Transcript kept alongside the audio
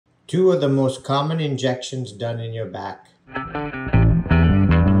Two of the most common injections done in your back.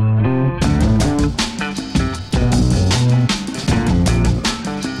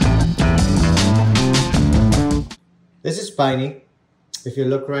 This is Spiney. If you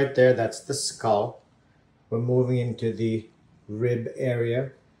look right there, that's the skull. We're moving into the rib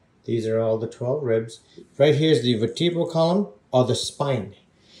area. These are all the 12 ribs. Right here is the vertebral column or the spine.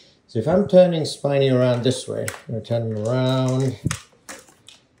 So if I'm turning Spiney around this way, I'm going to turn him around.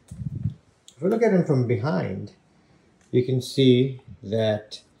 If we look at him from behind, you can see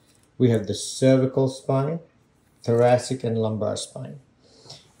that we have the cervical spine, thoracic and lumbar spine.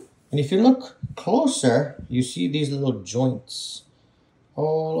 And if you look closer, you see these little joints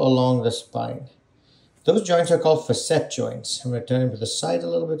all along the spine. Those joints are called facet joints. I'm going to turn him to the side a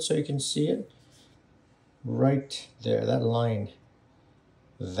little bit so you can see it. Right there, that line,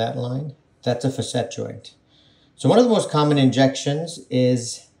 that's a facet joint. So one of the most common injections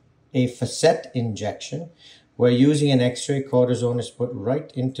is a facet injection, where using an X-ray, cortisone is put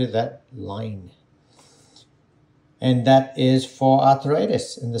right into that line. And that is for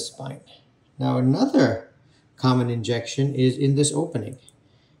arthritis in the spine. Now another common injection is in this opening.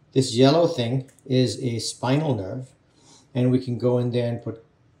 This yellow thing is a spinal nerve, and we can go in there and put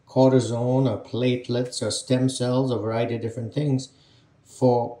cortisone or platelets or stem cells, a variety of different things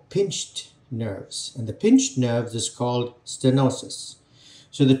for pinched nerves. And the pinched nerves is called stenosis.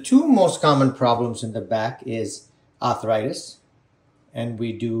 So the two most common problems in the back is arthritis, and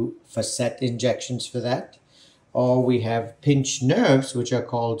we do facet injections for that. Or we have pinched nerves, which are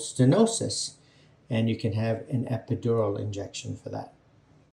called stenosis, and you can have an epidural injection for that.